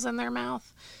needles in their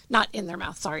mouth. Not in their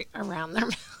mouth, sorry, around their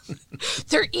mouth.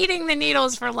 They're eating the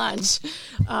needles for lunch.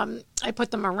 I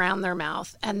put them around their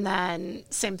mouth, and then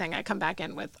same thing, I come back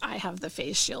in with, I have the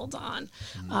face shield on.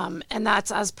 And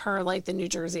that's as per like the New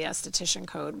Jersey esthetician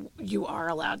code, you are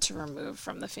allowed to remove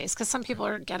from the face because some people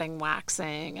are getting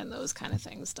waxing and those kind of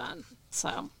things done.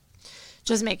 So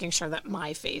just making sure that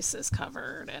my face is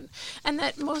covered and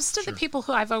that most of the people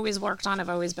who I've always worked on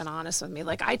have always been honest with me.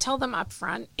 Like I tell them up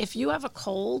front, if you have a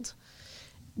cold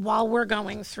while we're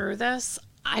going through this,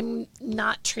 I'm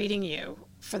not treating you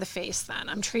for the face then.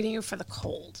 I'm treating you for the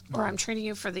cold, or I'm treating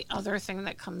you for the other thing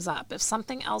that comes up. If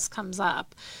something else comes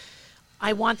up,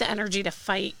 I want the energy to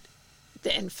fight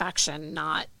the infection,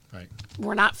 not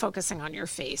we're not focusing on your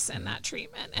face in that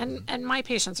treatment. And my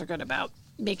patients are good about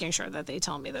making sure that they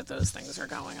tell me that those things are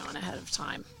going on ahead of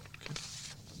time.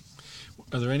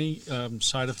 Are there any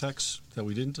side effects that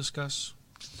we didn't discuss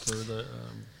for the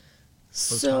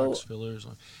Botox fillers?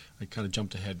 I kind of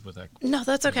jumped ahead with that. No,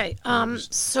 that's okay.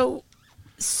 So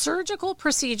surgical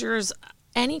procedures,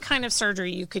 any kind of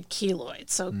surgery, you could keloid.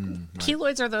 So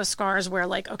keloids are those scars where,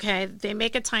 like, okay, they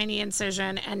make a tiny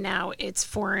incision and now it's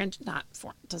 4 inch, not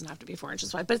 4, it doesn't have to be 4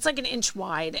 inches wide, but it's like an inch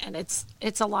wide, and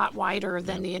it's a lot wider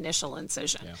than the initial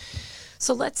incision. Yeah.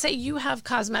 So let's say you have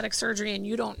cosmetic surgery and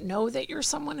you don't know that you're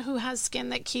someone who has skin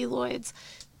that keloids.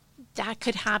 That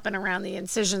could happen around the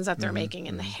incisions that they're making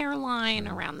in the hairline,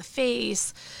 around the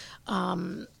face.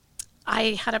 I've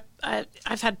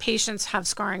had patients have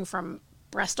scarring from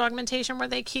breast augmentation where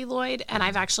they keloid, and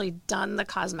I've actually done the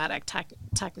cosmetic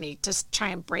technique to try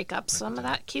and break up some of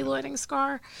that keloiding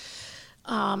scar.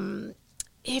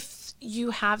 If you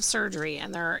have surgery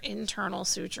and there are internal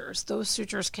sutures, those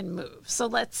sutures can move. So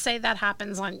let's say that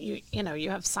happens on you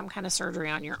have some kind of surgery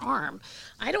on your arm.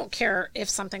 I don't care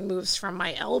if something moves from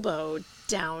my elbow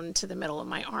down to the middle of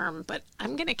my arm, but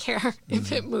I'm going to care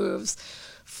if it moves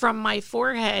from my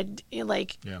forehead,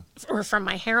 or from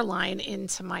my hairline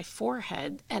into my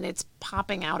forehead, and it's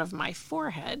popping out of my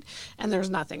forehead, and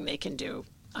there's nothing they can do.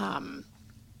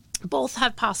 Both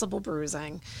have possible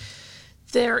bruising.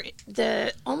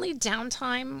 The only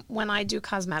downtime when I do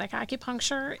cosmetic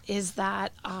acupuncture is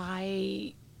that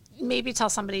I maybe tell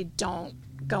somebody don't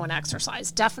go and exercise.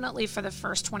 Definitely for the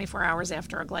first 24 hours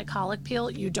after a glycolic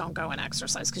peel, you don't go and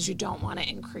exercise because you don't want to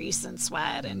increase in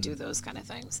sweat and do those kind of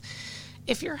things.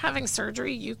 If you're having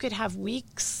surgery, you could have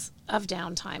weeks of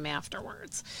downtime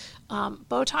afterwards.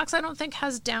 Botox, I don't think,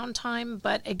 has downtime,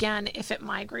 but again, if it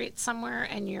migrates somewhere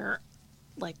and you're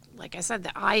like I said,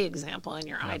 the eye example, and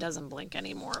your eye doesn't blink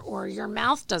anymore, or your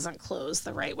mouth doesn't close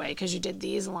the right way because you did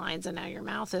these lines and now your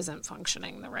mouth isn't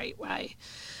functioning the right way.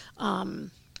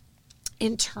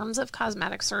 In terms of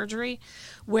cosmetic surgery,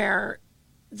 where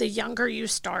the younger you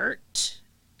start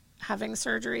having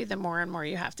surgery, the more and more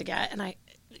you have to get. And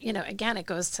again, it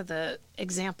goes to the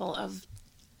example of,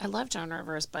 I love Joan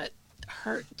Rivers, but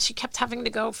she kept having to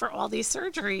go for all these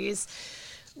surgeries.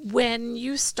 When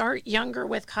you start younger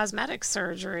with cosmetic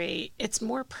surgery, it's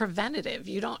more preventative.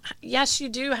 Yes, you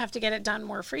do have to get it done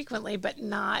more frequently, but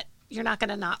you're not going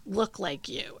to not look like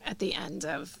you at the end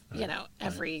of,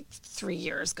 every 3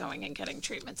 years going and getting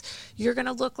treatments. You're going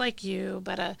to look like you,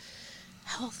 but a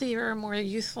healthier, more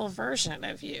youthful version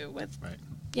of you with,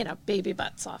 baby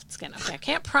butt soft skin. Okay, I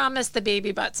can't promise the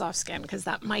baby butt soft skin because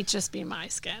that might just be my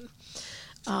skin.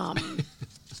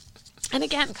 And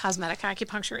again, cosmetic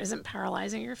acupuncture isn't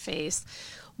paralyzing your face.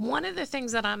 One of the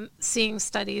things that I'm seeing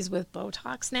studies with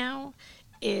Botox now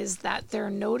is that they're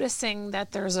noticing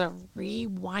that there's a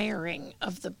rewiring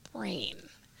of the brain.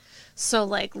 So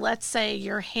let's say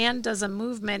your hand does a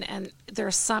movement and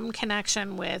there's some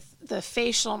connection with the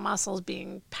facial muscles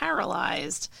being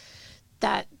paralyzed,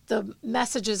 that the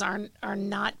messages are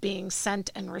not being sent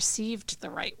and received the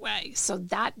right way. So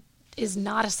that is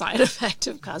not a side effect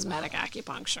of cosmetic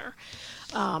acupuncture.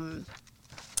 And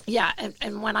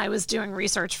when I was doing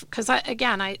research, because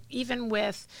I even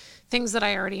with things that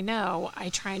I already know, I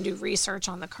try and do research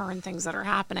on the current things that are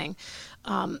happening.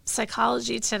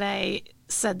 Psychology Today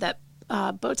said that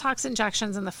Botox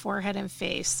injections in the forehead and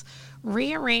face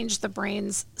rearrange the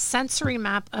brain's sensory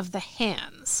map of the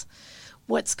hands.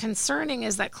 What's concerning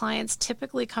is that clients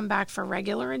typically come back for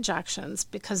regular injections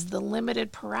because the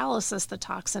limited paralysis the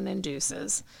toxin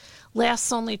induces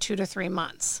lasts only 2 to 3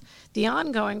 months. The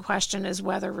ongoing question is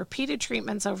whether repeated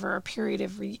treatments over a period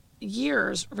of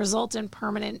years result in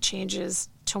permanent changes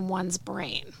to one's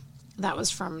brain. That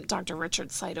was from Dr. Richard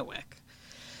Seidowik.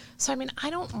 So, I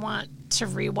don't want to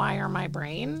rewire my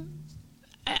brain.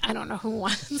 I don't know who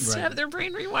wants to have their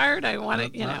brain rewired. I want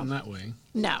it, Not in that way.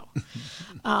 No.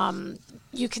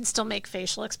 You can still make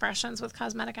facial expressions with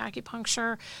cosmetic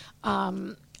acupuncture.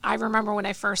 I remember when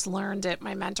I first learned it,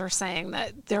 my mentor saying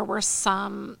that there were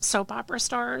some soap opera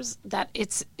stars that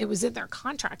it was in their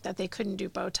contract that they couldn't do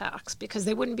Botox because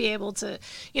they wouldn't be able to,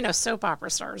 soap opera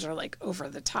stars are over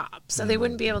the top. So they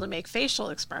wouldn't be able to make facial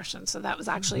expressions. So that was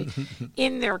actually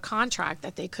in their contract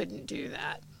that they couldn't do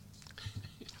that.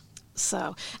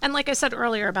 So, and like I said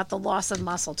earlier about the loss of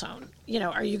muscle tone,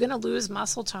 are you going to lose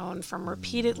muscle tone from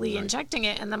repeatedly injecting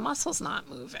it and the muscle's not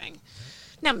moving?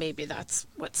 Now, maybe that's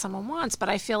what someone wants, but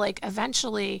I feel like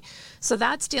eventually, so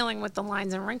that's dealing with the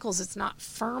lines and wrinkles. It's not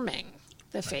firming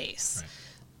the face. Right.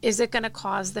 Is it going to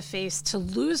cause the face to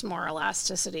lose more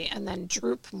elasticity and then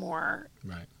droop more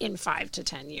in 5 to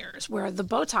 10 years, where the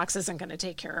Botox isn't going to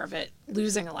take care of it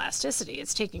losing elasticity.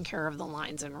 It's taking care of the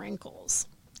lines and wrinkles.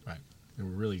 Right. And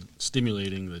we're really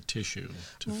stimulating the tissue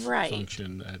to Right.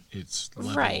 function at its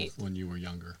level Right. when you were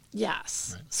younger.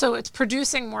 Yes. Right. So it's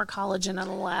producing more collagen and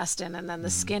elastin, and then the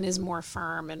skin is more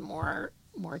firm and more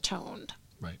toned.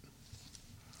 Right.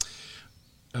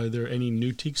 Are there any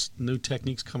new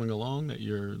techniques coming along that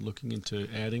you're looking into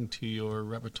adding to your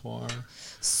repertoire?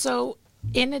 So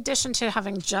in addition to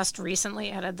having just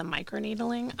recently added the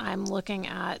microneedling, I'm looking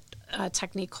at a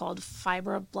technique called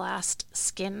fibroblast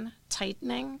skin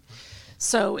tightening.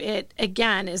 So it,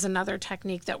 again, is another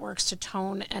technique that works to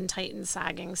tone and tighten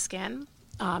sagging skin.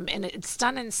 And it's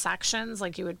done in sections.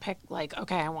 Like you would pick, like,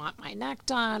 okay, I want my neck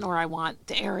done, or I want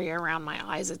the area around my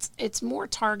eyes. It's more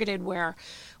targeted, where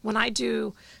when I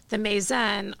do the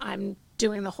Mazen, I'm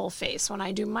doing the whole face. When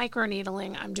I do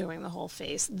microneedling, I'm doing the whole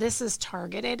face. This is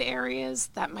targeted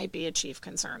areas that might be a chief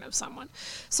concern of someone.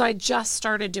 So I just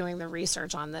started doing the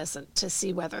research on this to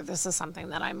see whether this is something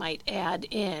that I might add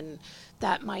in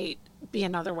that might be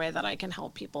another way that I can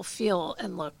help people feel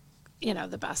and look,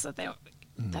 the best that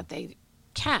they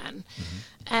can.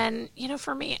 And,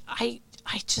 for me, I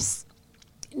just,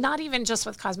 not even just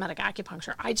with cosmetic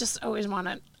acupuncture, I just always want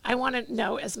to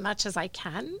know as much as I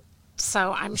can.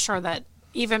 So I'm sure that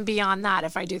even beyond that,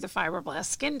 if I do the fibroblast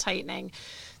skin tightening,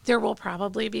 there will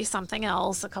probably be something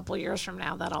else a couple years from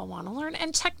now that I'll want to learn.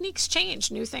 And techniques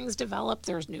change, new things develop.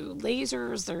 There's new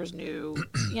lasers, there's new,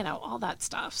 all that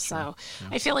stuff. So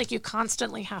I feel like you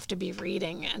constantly have to be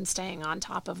reading and staying on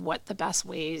top of what the best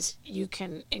ways you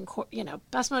can,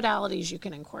 best modalities you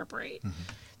can incorporate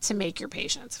to make your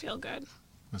patients feel good.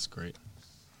 That's great.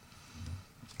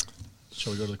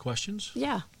 Shall we go to the questions?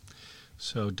 Yeah.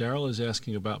 So Daryl is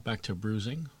asking about, back to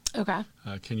bruising. Okay.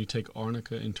 Can you take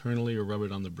arnica internally or rub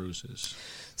it on the bruises?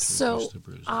 So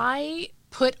I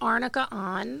put arnica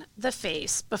on the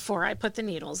face before I put the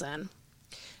needles in.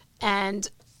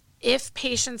 And if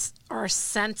patients are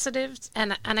sensitive,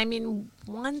 and I mean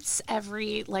once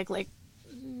every, like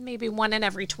maybe 1 in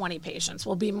every 20 patients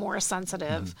will be more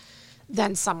sensitive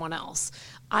than someone else,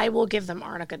 I will give them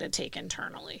arnica to take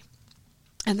internally.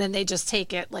 And then they just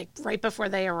take it like right before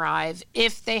they arrive.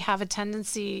 If they have a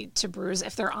tendency to bruise,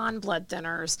 if they're on blood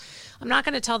thinners, I'm not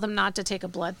going to tell them not to take a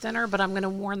blood thinner, but I'm going to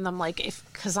warn them,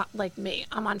 because like me,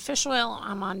 I'm on fish oil,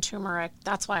 I'm on turmeric.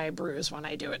 That's why I bruise when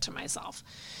I do it to myself.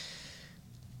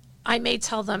 I may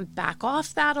tell them back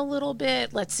off that a little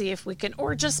bit. Let's see if we can,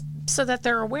 or just so that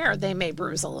they're aware they may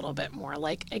bruise a little bit more.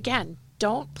 Like, again,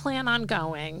 don't plan on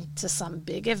going to some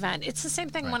big event. It's the same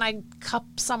thing when I cup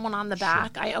someone on the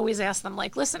back. I always ask them,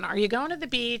 like, listen, are you going to the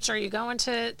beach? Are you going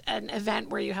to an event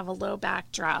where you have a low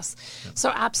back dress? Yep.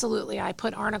 So absolutely, I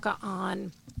put arnica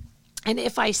on. And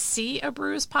if I see a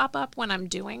bruise pop up when I'm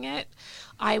doing it,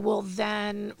 I will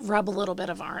then rub a little bit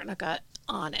of arnica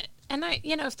on it. And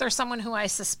if there's someone who I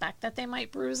suspect that they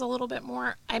might bruise a little bit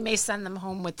more, I may send them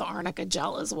home with the arnica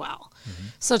gel as well.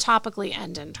 So topically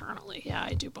and internally. Yeah,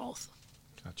 I do both.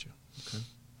 Gotcha. Okay.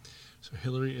 So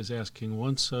Hillary is asking,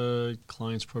 once a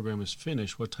client's program is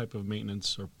finished, what type of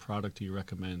maintenance or product do you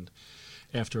recommend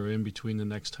after or in between the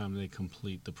next time they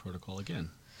complete the protocol again?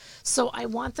 So I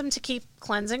want them to keep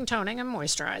cleansing, toning, and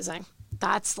moisturizing.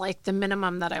 That's like the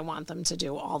minimum that I want them to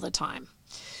do all the time.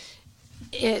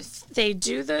 If they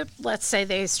do let's say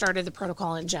they started the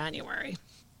protocol in January,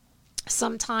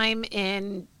 sometime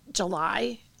in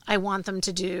July, I want them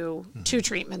to do 2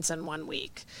 treatments in 1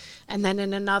 week. And then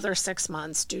in another 6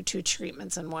 months, do 2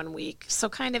 treatments in 1 week. So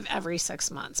kind of every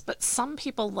 6 months. But some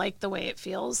people like the way it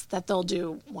feels that they'll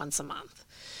do once a month.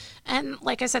 And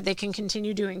like I said, they can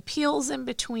continue doing peels in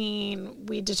between.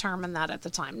 We determine that at the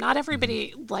time. Not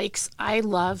everybody I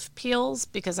love peels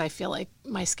because I feel like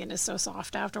my skin is so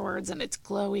soft afterwards and it's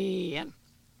glowy, and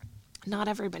not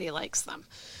everybody likes them.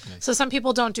 Nice. So some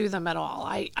people don't do them at all.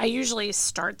 I usually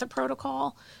start the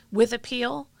protocol with a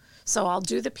peel. So I'll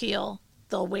do the peel,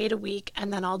 they'll wait a week,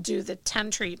 and then I'll do the 10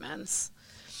 treatments,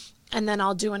 and then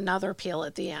I'll do another peel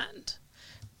at the end.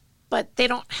 But they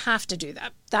don't have to do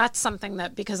that. That's something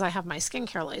that, because I have my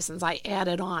skincare license, I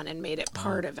added on and made it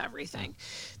part of everything.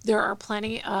 There are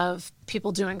plenty of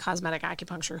people doing cosmetic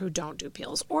acupuncture who don't do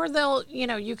peels. Or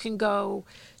you can go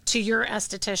to your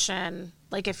esthetician.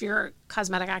 Like if your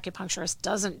cosmetic acupuncturist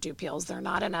doesn't do peels, they're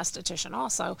not an esthetician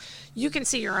also, you can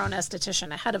see your own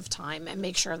esthetician ahead of time and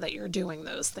make sure that you're doing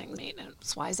those things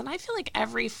maintenance-wise. And I feel like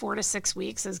every 4 to 6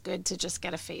 weeks is good to just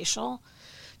get a facial.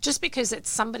 Just because it's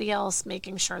somebody else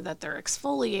making sure that they're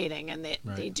exfoliating and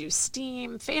they do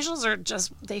steam. Facials are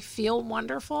they feel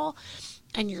wonderful,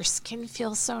 and your skin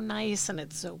feels so nice and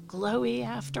it's so glowy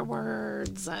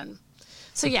afterwards. And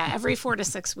so yeah, every 4 to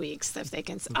 6 weeks if they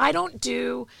can. I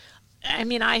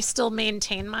still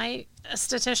maintain my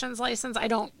esthetician's license. I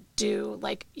don't do,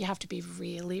 like, you have to be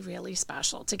really, really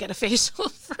special to get a facial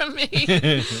from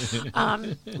me.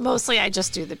 Mostly I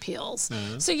just do the peels.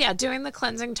 So yeah, doing the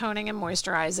cleansing, toning, and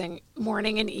moisturizing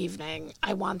morning and evening,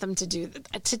 I want them to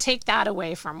take that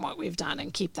away from what we've done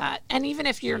and keep that. And even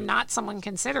if you're not someone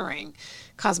considering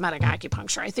cosmetic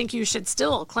acupuncture, I think you should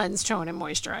still cleanse, tone, and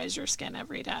moisturize your skin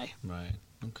every day. Right.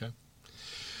 Okay.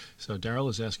 So Daryl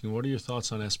is asking, what are your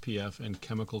thoughts on SPF and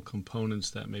chemical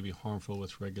components that may be harmful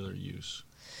with regular use?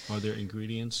 Are there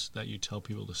ingredients that you tell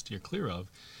people to steer clear of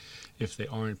if they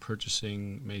aren't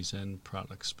purchasing Mazen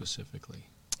products specifically?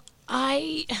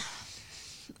 I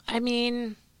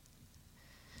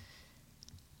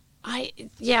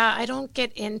don't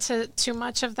get into too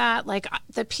much of that. Like,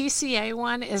 the PCA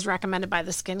one is recommended by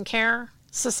the Skincare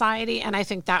Society, and I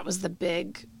think that was the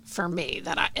big for me,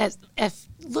 that I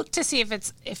look to see if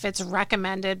it's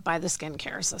recommended by the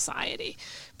Skincare Society,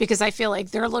 because I feel like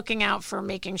they're looking out for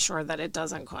making sure that it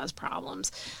doesn't cause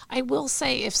problems. I will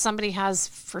say, if somebody has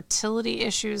fertility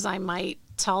issues, I might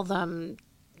tell them,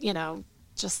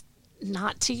 just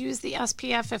not to use the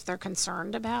SPF if they're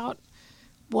concerned about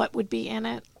what would be in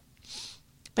it.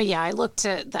 But yeah, I look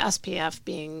to the SPF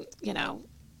being,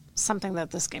 something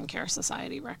that the Skincare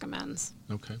Society recommends.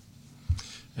 Okay.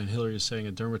 And Hillary is saying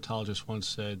a dermatologist once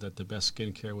said that the best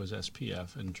skincare was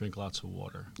SPF and drink lots of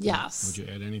water. Yes. Would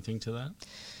you add anything to that?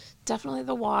 Definitely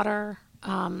the water.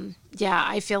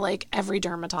 I feel like every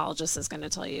dermatologist is going to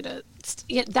tell you to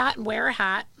wear a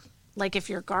hat. Like, if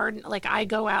you're like I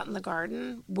go out in the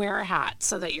garden, wear a hat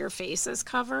so that your face is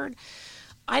covered.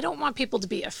 I don't want people to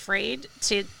be afraid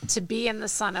to be in the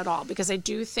sun at all, because I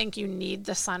do think you need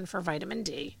the sun for vitamin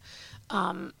D.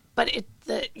 But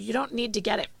you don't need to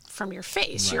get it from your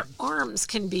face. Right. Your arms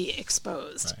can be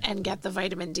exposed and get the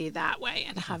vitamin D that way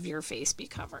and have your face be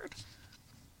covered.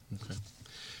 Okay.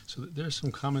 So there's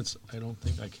some comments I don't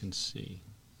think I can see.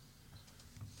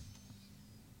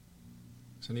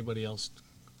 Is anybody else?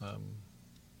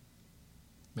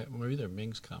 Maybe they're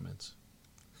Ming's comments.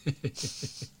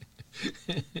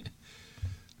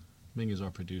 Ming is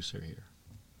our producer here.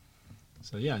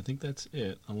 So yeah, I think that's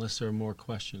it, unless there are more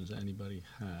questions that anybody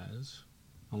has,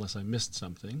 unless I missed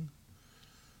something.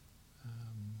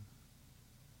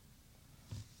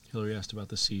 Hillary asked about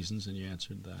the seasons, and you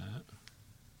answered that.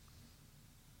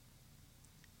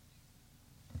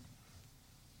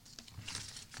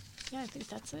 Yeah, I think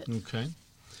that's it. Okay.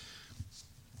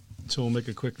 So we'll make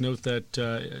a quick note that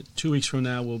 2 weeks from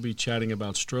now we'll be chatting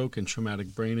about stroke and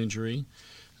traumatic brain injury.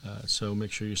 So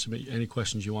make sure you submit any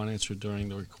questions you want answered during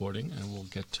the recording, and we'll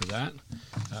get to that.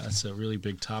 It's a really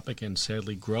big topic and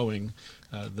sadly growing.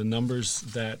 The numbers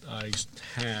that I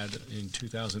had in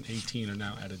 2018 are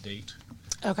now out of date.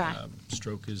 Okay.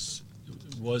 Stroke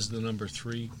was the number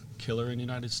 3 killer in the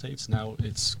United States. Now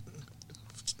it's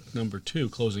number 2,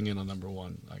 closing in on number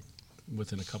 1, like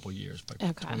within a couple years. By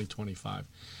 2025,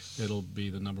 it'll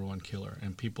be the number 1 killer.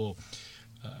 And people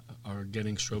are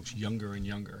getting strokes younger and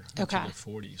younger, into their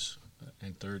 40s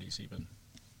and 30s even.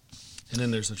 And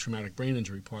then there's the traumatic brain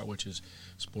injury part, which is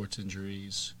sports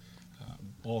injuries,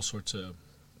 all sorts of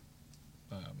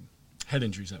head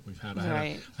injuries that we've had.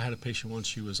 I had a patient once.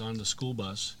 She was on the school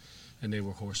bus, and they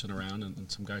were horsing around,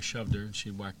 and some guy shoved her, and she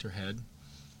whacked her head.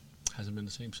 Hasn't been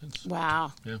the same since.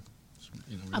 Wow. Yeah.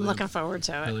 Really, I'm looking forward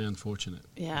to it. Really unfortunate.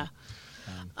 Yeah.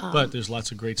 But there's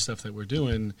lots of great stuff that we're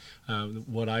doing.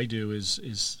 What I do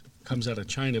is comes out of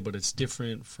China, but it's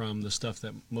different from the stuff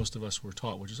that most of us were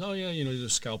taught, which is, you do the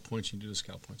scalp points, you do the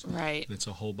scalp points. Right. And it's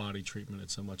a whole body treatment.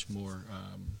 It's a much more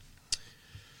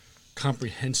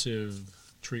comprehensive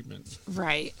treatment.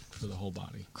 Right. For the whole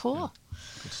body. Cool. Yeah,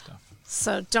 good stuff.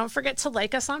 So don't forget to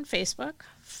like us on Facebook,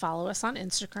 follow us on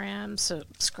Instagram,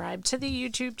 subscribe to the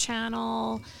YouTube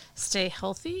channel, stay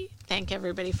healthy. Thank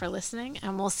everybody for listening,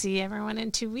 and we'll see everyone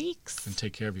in 2 weeks. And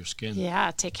take care of your skin.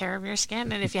 Yeah, take care of your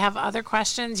skin. And if you have other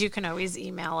questions, you can always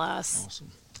email us.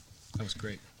 Awesome. That was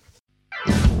great.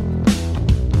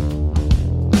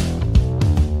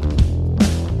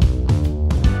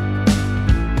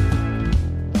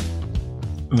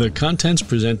 The contents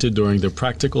presented during the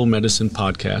Practical Medicine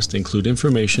podcast include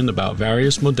information about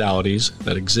various modalities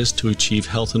that exist to achieve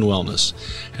health and wellness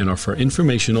and are for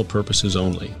informational purposes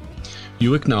only.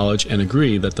 You acknowledge and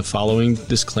agree that the following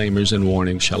disclaimers and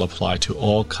warnings shall apply to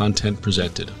all content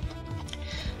presented.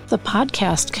 The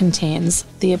podcast contains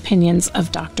the opinions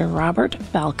of Dr. Robert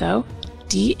Balco,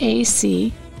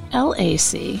 DAC,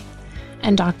 LAC,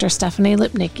 and Dr. Stephanie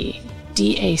Lipnicki,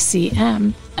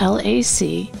 DACM,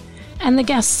 LAC, and the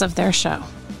guests of their show.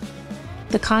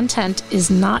 The content is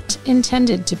not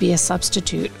intended to be a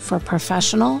substitute for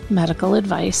professional medical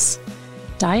advice,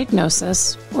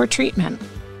 diagnosis, or treatment.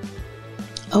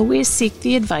 Always seek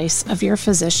the advice of your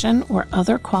physician or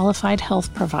other qualified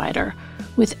health provider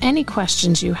with any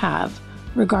questions you have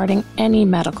regarding any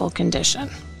medical condition.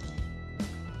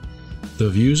 The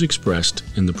views expressed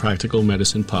in the Practical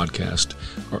Medicine podcast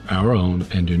are our own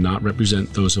and do not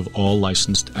represent those of all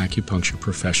licensed acupuncture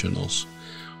professionals.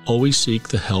 Always seek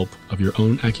the help of your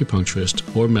own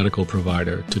acupuncturist or medical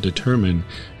provider to determine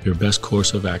your best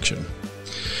course of action.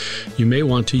 You may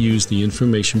want to use the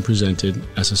information presented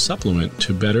as a supplement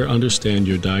to better understand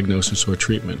your diagnosis or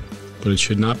treatment, but it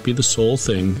should not be the sole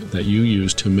thing that you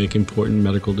use to make important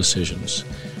medical decisions.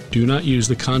 Do not use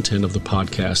the content of the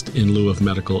podcast in lieu of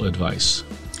medical advice.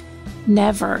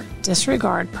 Never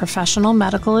disregard professional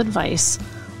medical advice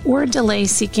or delay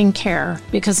seeking care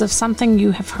because of something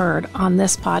you have heard on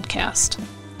this podcast.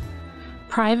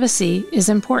 Privacy is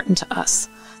important to us.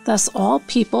 Thus, all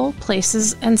people,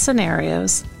 places, and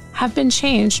scenarios have been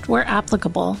changed where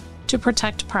applicable to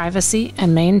protect privacy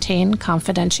and maintain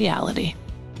confidentiality.